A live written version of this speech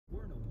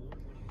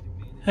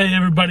Hey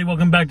everybody,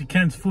 welcome back to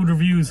Ken's Food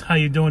Reviews. How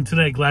you doing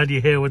today? Glad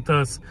you're here with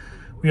us.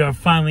 We are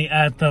finally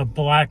at the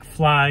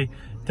Blackfly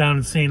down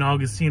in St.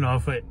 Augustine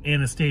off of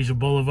Anastasia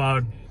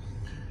Boulevard.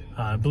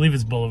 I believe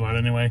it's Boulevard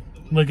anyway.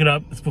 Look it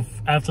up. It's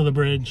after the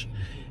bridge.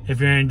 If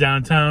you're in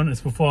downtown,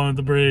 it's before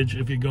the bridge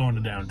if you're going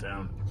to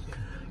downtown.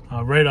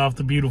 Right off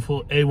the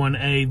beautiful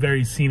A1A,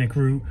 very scenic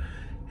route.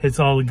 Hits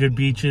all the good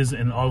beaches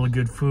and all the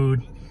good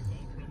food.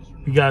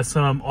 We got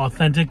some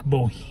authentic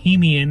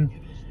Bohemian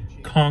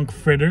conch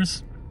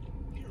fritters.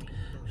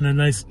 And a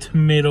nice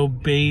tomato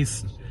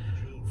base,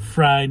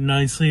 fried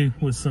nicely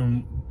with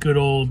some good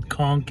old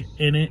conch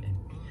in it,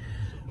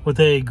 with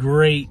a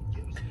great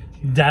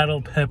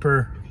datil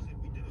pepper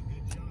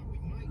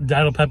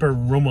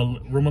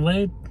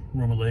remoulade,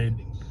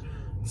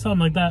 something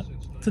like that.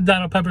 It's a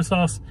datil pepper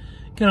sauce.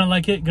 Gonna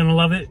like it, gonna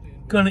love it,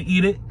 gonna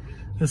eat it.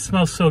 It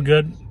smells so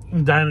good.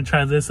 I'm dying to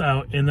try this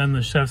out. And then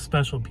the chef's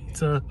special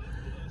pizza.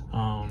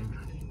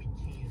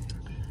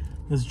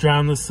 Let's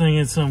drown this thing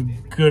in some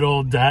good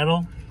old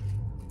datil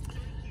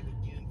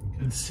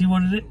and see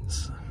what it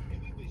is.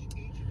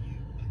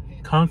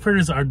 Conch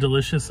fritters are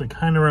delicious. They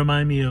kind of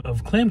remind me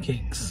of clam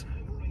cakes.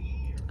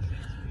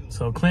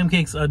 So clam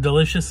cakes are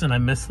delicious and I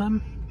miss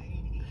them.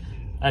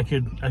 I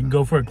can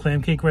go for a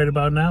clam cake right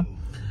about now.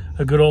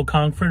 A good old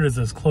conch fritter is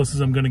as close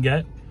as I'm gonna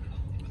get.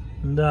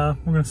 And we're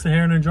gonna sit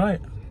here and enjoy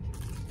it.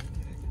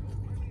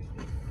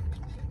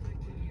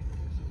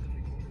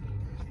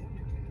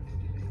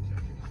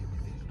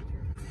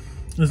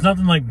 There's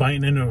nothing like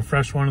biting into a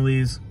fresh one of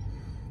these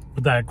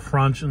with that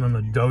crunch and then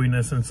the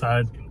doughiness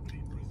inside.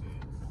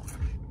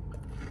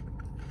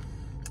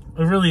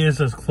 It really is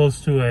as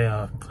close to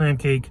a clam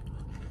cake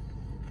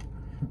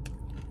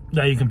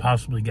that you can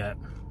possibly get.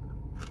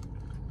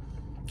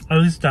 At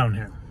least down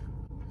here.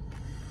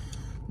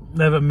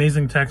 They have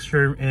amazing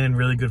texture and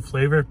really good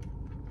flavor,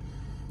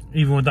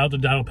 even without the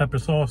datil pepper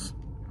sauce.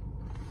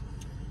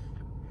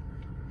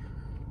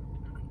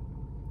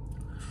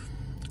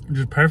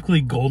 Just perfectly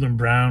golden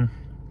brown.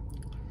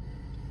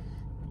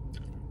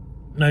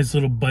 Nice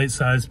little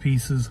bite-sized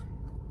pieces.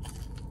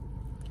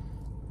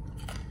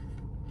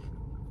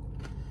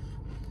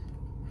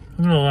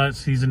 I've got a lot of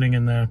seasoning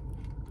in there.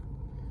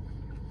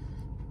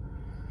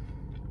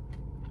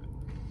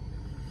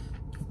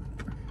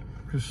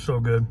 Just so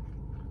good.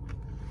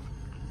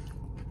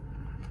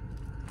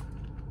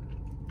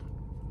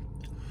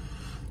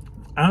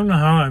 I don't know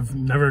how I've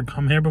never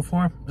come here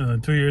before in the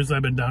 2 years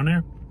I've been down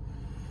here.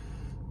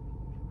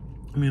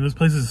 I mean, this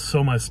place is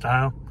so my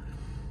style.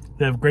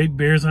 They have great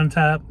beers on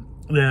tap.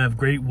 They have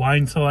great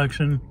wine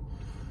selection.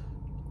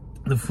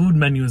 The food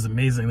menu is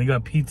amazing. They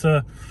got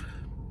pizza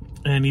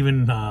and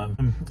even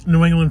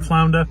New England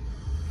flounder.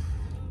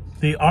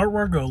 The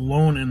artwork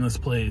alone in this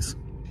place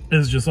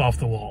is just off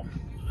the wall.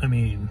 I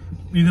mean,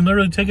 you can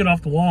literally take it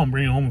off the wall and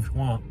bring it home if you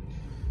want.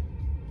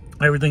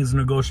 Everything's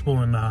negotiable,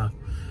 and the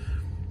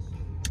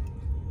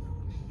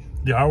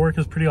artwork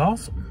is pretty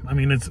awesome. I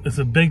mean, it's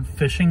a big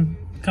fishing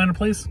kind of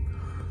place.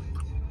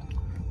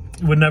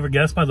 You would never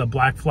guess by the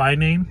Blackfly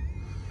name.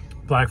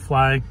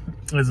 Blackfly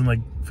as in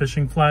like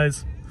fishing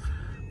flies,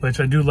 which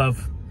I do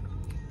love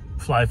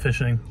fly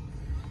fishing.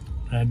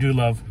 I do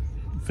love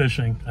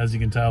fishing, as you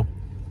can tell.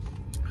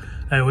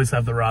 I always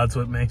have the rods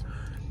with me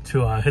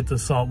to hit the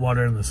salt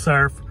water and the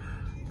surf.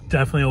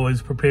 Definitely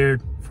always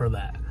prepared for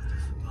that.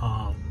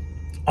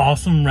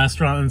 Awesome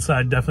restaurant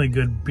inside. Definitely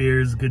good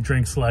beers, good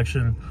drink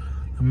selection.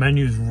 The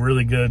menu is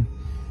really good.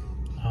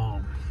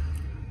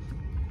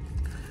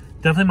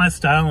 Definitely my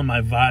style and my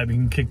vibe. You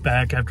can kick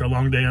back after a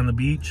long day on the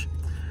beach,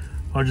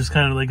 or just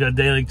kind of like a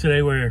day like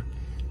today where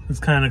it's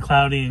kind of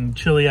cloudy and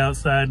chilly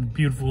outside.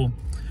 Beautiful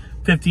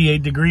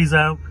 58 degrees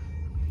out.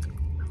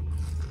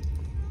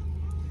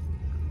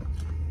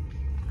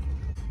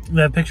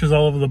 They have pictures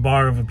all over the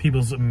bar of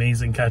people's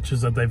amazing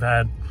catches that they've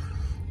had.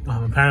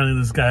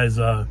 Apparently this guy's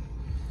a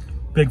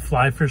big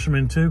fly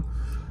fisherman too.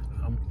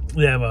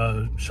 They have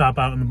a shop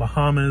out in the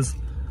Bahamas.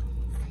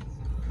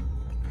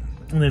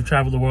 And they've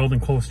traveled the world in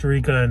Costa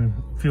Rica and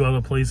a few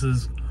other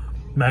places.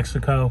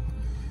 Mexico,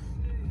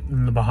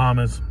 in the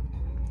Bahamas,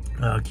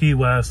 Key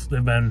West.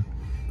 They've been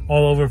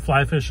all over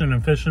fly fishing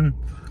and fishing.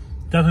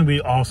 Definitely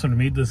be awesome to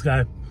meet this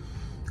guy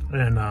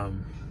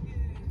and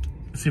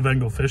see if I can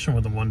go fishing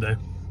with him one day.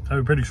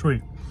 That'd be pretty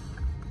sweet.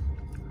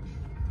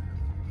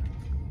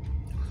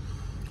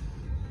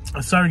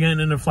 I started getting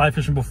into fly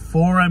fishing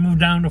before I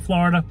moved down to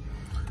Florida.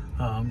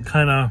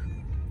 Kind of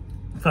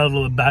fell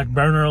to the back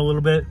burner a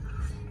little bit.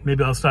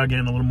 Maybe I'll start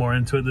getting a little more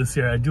into it this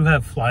year. I do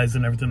have flies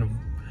and everything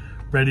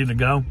ready to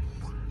go.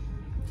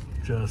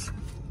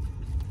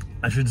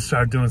 I should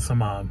start doing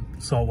some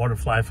saltwater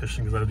fly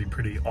fishing, because that would be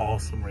pretty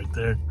awesome right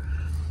there.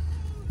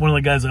 One of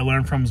the guys I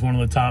learned from is one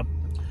of the top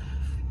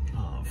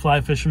fly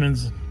fishermen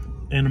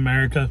in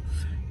America,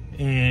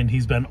 and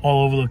he's been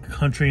all over the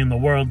country and the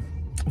world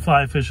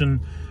fly fishing,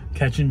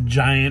 catching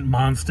giant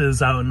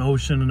monsters out in the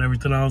ocean and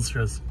everything else.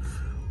 Just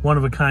one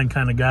of a kind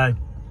of guy.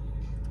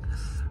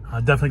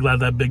 Definitely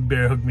glad that Big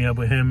Bear hooked me up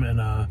with him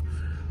and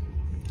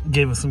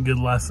gave us some good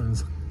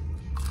lessons.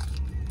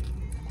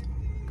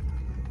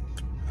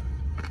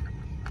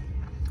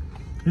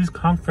 These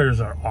conch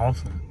fritters are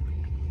awesome.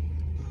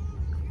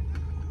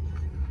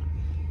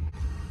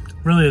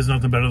 Really is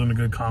nothing better than a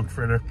good conch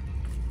fritter.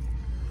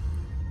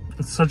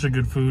 It's such a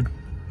good food.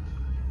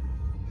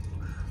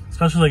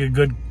 Especially like a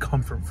good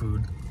comfort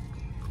food.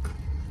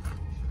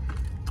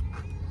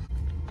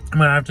 I'm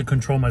gonna have to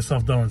control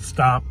myself though and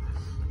stop.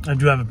 I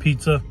do have a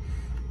pizza.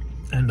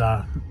 And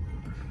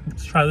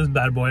let's try this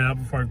bad boy out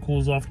before it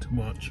cools off too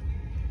much.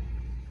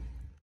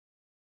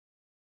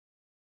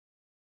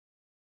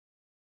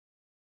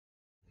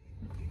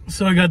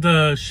 So I got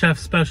the chef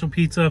special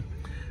pizza.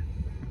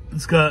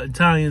 It's got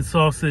Italian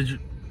sausage,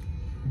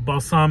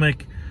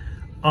 balsamic,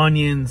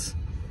 onions,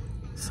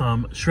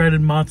 some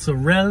shredded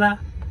mozzarella,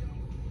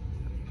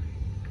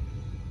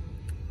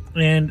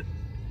 and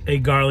a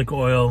garlic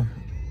oil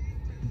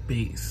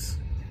base.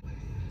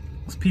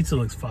 This pizza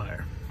looks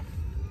fire.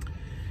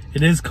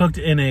 It is cooked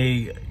in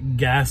a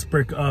gas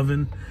brick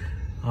oven.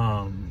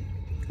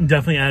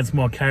 Definitely adds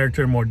more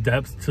character, more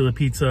depth to the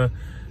pizza.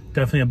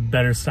 Definitely a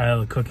better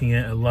style of cooking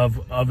it. I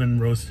love oven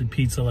roasted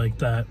pizza like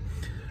that.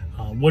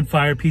 Wood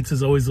fire pizza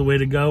is always the way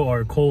to go,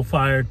 or coal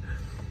fired.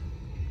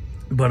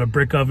 But a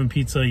brick oven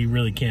pizza, you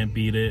really can't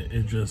beat it.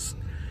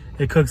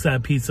 It cooks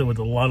that pizza with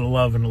a lot of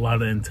love and a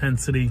lot of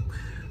intensity.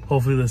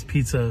 Hopefully this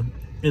pizza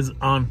is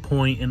on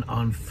point and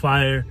on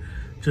fire,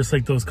 just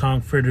like those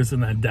conch fritters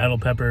and that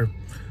datil pepper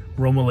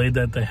remoulade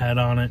that they had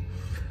on it.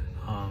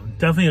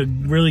 Definitely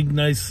a really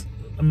nice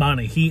amount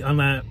of heat on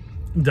that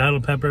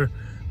datil pepper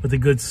with a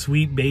good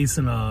sweet base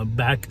and a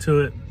back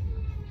to it.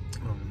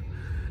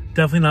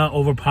 Definitely not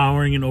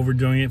overpowering and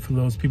overdoing it for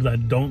those people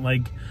that don't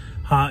like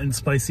hot and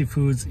spicy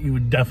foods. You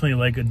would definitely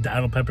like a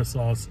datil pepper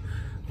sauce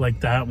like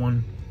that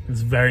one.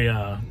 It's very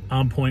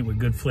on point with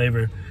good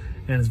flavor,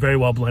 and it's very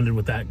well blended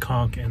with that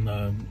conch and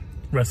the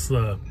rest of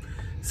the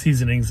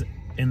seasonings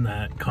in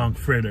that conch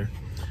fritter.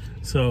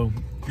 So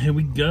here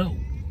we go.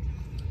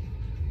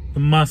 The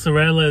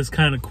mozzarella is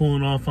kind of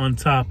cooling off on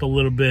top a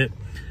little bit.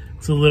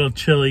 It's a little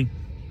chilly,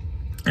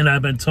 and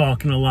I've been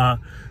talking a lot,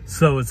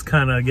 so it's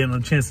kind of getting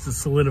a chance to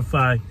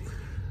solidify.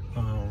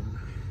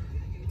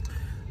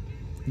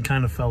 It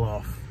kind of fell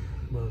off,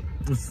 but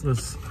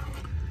let's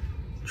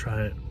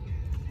try it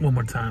one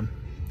more time.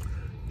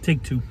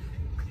 Take two.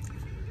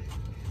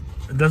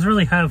 It doesn't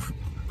really have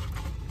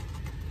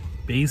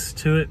base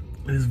to it.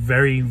 It is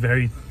very,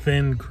 very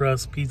thin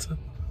crust pizza.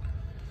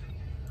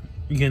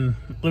 You can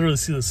literally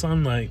see the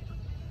sunlight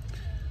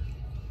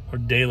or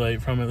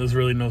daylight from it. There's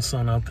really no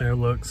sun out there.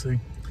 Look, see?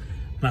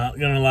 Not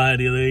gonna lie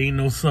to you, there ain't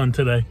no sun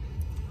today.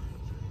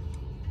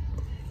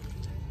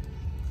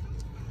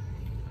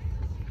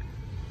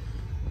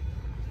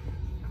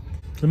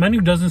 The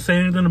menu doesn't say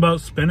anything about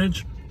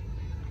spinach,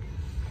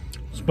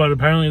 but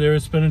apparently there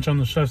is spinach on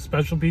the chef's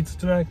special pizza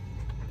today.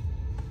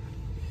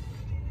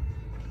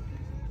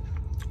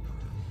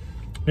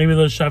 Maybe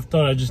the chef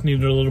thought I just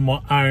needed a little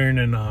more iron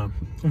and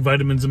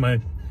vitamins in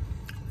my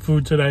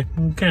food today.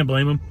 Can't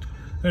blame him.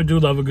 I do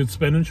love a good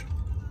spinach.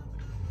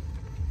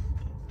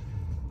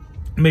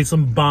 Made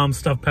some bomb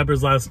stuffed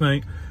peppers last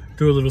night.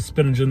 Threw a little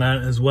spinach in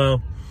that as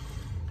well.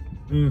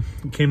 It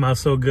came out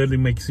so good, it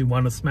makes you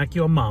want to smack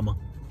your mama.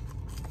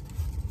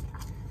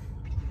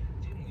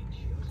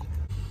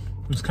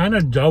 It's kind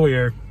of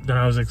doughier than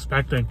I was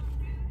expecting.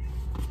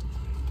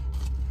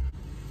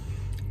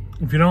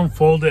 If you don't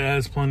fold it, it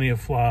has plenty of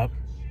flop.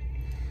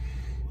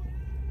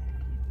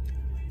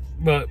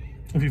 But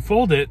if you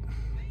fold it,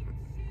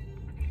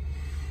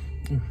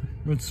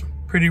 it's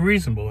pretty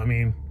reasonable. I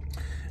mean,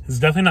 it's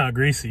definitely not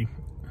greasy.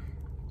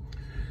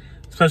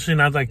 Especially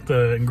not like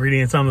the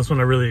ingredients on this one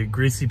are really a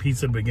greasy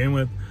pizza to begin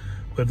with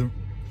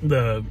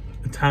the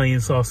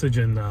Italian sausage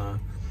and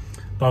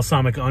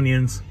balsamic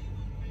onions.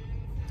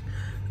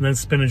 And then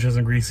spinach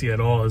isn't greasy at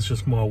all. It's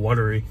just more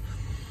watery.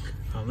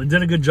 They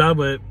did a good job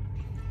with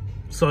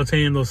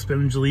sauteing those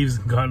spinach leaves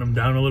and cutting them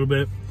down a little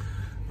bit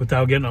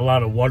without getting a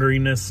lot of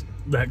wateriness.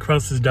 That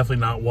crust is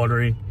definitely not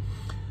watery.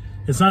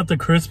 It's not the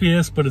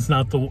crispiest, but it's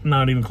not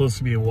even close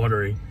to being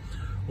watery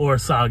or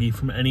soggy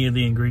from any of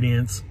the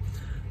ingredients.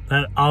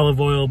 That the olive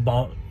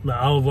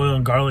oil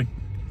and garlic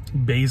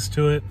base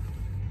to it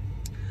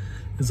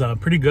is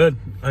pretty good.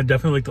 I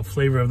definitely like the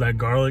flavor of that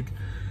garlic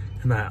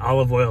and that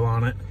olive oil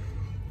on it.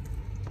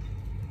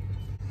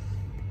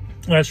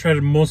 Last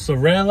shredded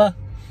mozzarella.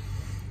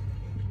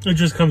 It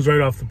just comes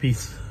right off the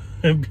piece.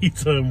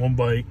 Pizza in one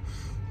bite.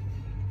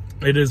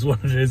 It is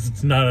what it is.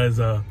 It's not as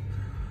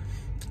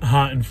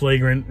hot and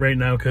flagrant right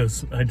now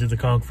because I did the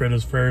conch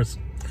fritters first.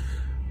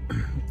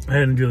 I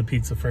didn't do the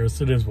pizza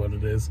first. It is what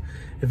it is.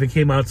 If it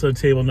came out to the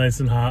table nice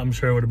and hot, I'm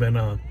sure it would have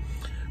been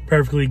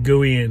perfectly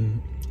gooey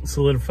and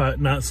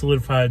not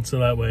solidified, so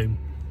that way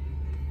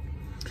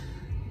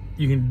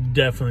you would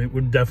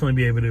definitely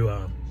be able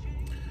to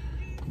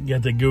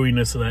get the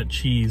gooiness of that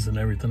cheese and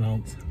everything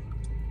else.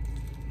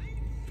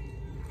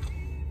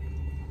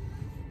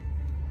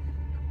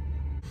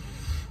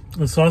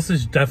 The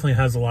sausage definitely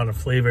has a lot of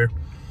flavor.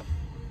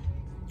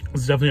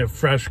 It's definitely a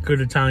fresh,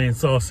 good Italian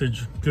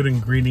sausage, good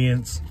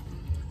ingredients.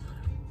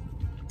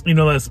 You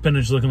know, that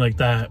spinach looking like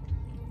that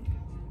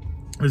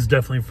is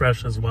definitely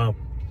fresh as well.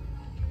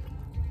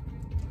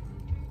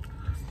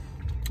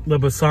 The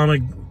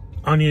balsamic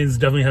onions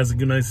definitely has a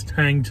good, nice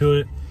tang to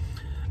it.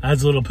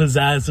 Adds a little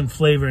pizzazz and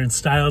flavor and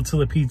style to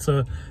the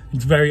pizza.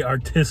 It's very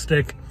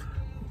artistic.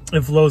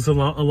 It flows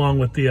along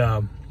with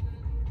the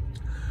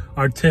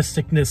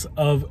artisticness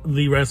of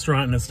the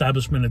restaurant and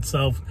establishment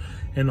itself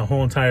and the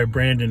whole entire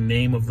brand and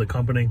name of the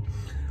company.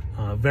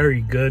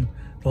 Very good.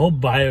 The whole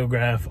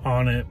biograph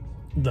on it,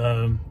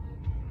 the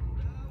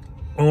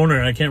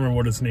owner, I can't remember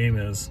what his name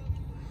is.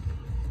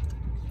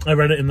 I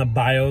read it in the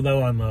bio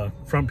though on the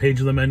front page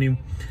of the menu.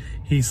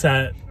 He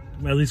sat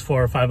at least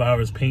 4 or 5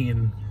 hours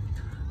painting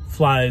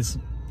flies,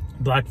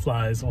 black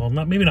flies. Well,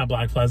 maybe not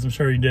black flies. I'm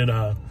sure he did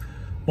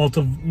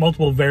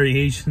multiple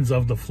variations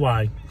of the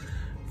fly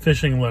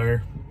fishing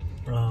lure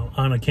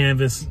on a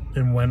canvas,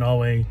 and went all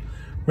the way,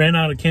 ran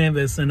out of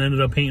canvas and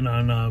ended up painting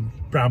on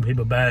brown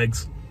paper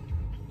bags.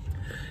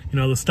 You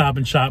know, the Stop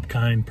and Shop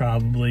kind,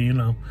 probably, you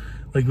know,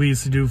 like we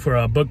used to do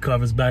for book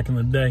covers back in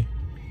the day.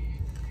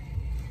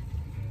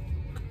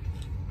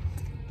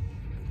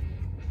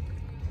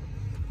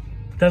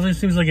 Definitely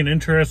seems like an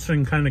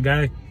interesting kind of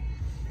guy.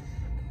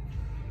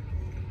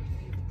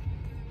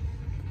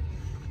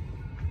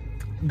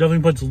 Definitely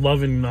puts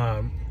love and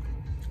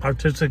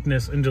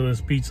artisticness into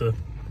this pizza.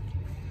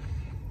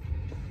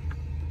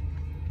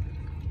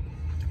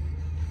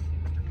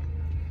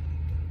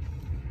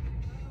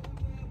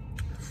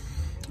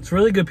 It's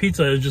really good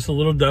pizza. It's just a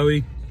little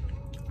doughy.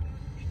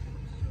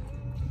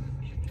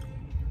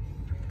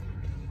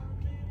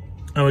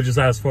 I would just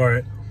ask for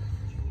it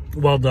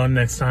well done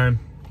next time,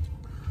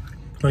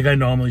 like I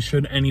normally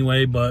should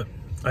anyway, but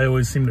I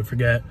always seem to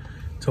forget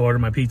to order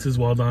my pizzas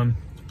well done.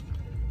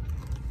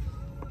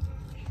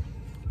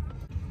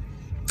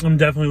 I'm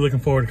definitely looking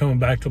forward to coming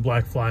back to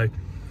Blackfly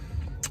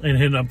and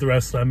hitting up the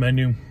rest of that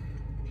menu.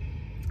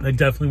 I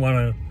definitely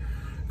want to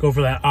go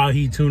for that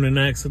ahi tuna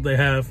next that they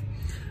have,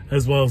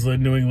 as well as the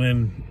New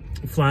England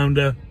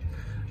flounder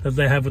that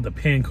they have with the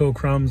panko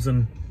crumbs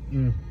and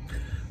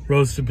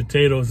roasted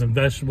potatoes and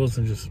vegetables,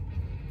 and just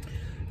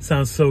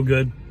sounds so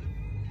good.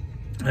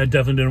 I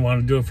definitely didn't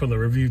want to do it for the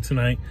review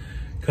tonight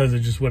because it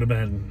just would have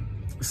been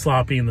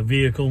sloppy in the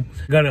vehicle.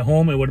 Got it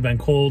home, it would have been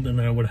cold, and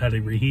then I would have had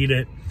to reheat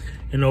it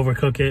and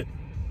overcook it.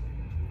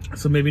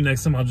 So maybe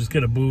next time I'll just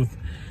get a booth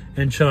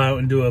and chill out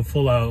and do a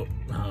full out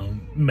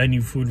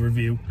menu food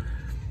review,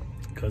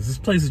 because this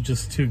place is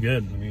just too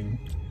good. I mean,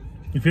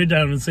 if you're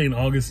down in St.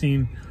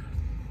 Augustine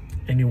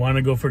and you want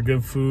to go for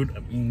good food, I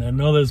mean, I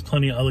know there's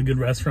plenty of other good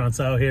restaurants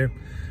out here.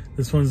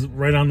 This one's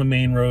right on the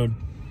main road.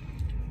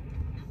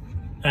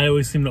 I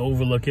always seem to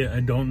overlook it. I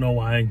don't know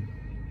why.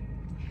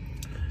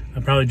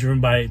 I've probably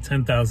driven by it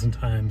 10,000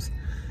 times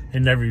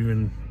and never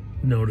even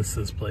noticed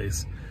this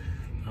place.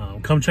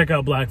 Come check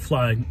out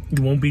Blackfly.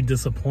 You won't be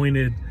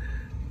disappointed.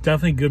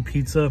 Definitely good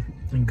pizza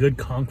and good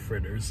conch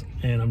fritters.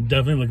 And I'm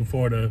definitely looking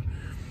forward to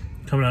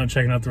coming out and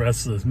checking out the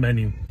rest of this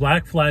menu.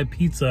 Blackfly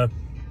Pizza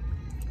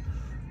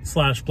 /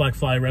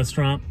 Blackfly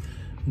Restaurant.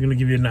 I'm going to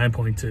give you a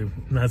 9.2.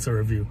 And that's a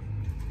review.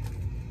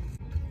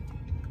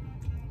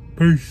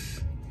 Peace.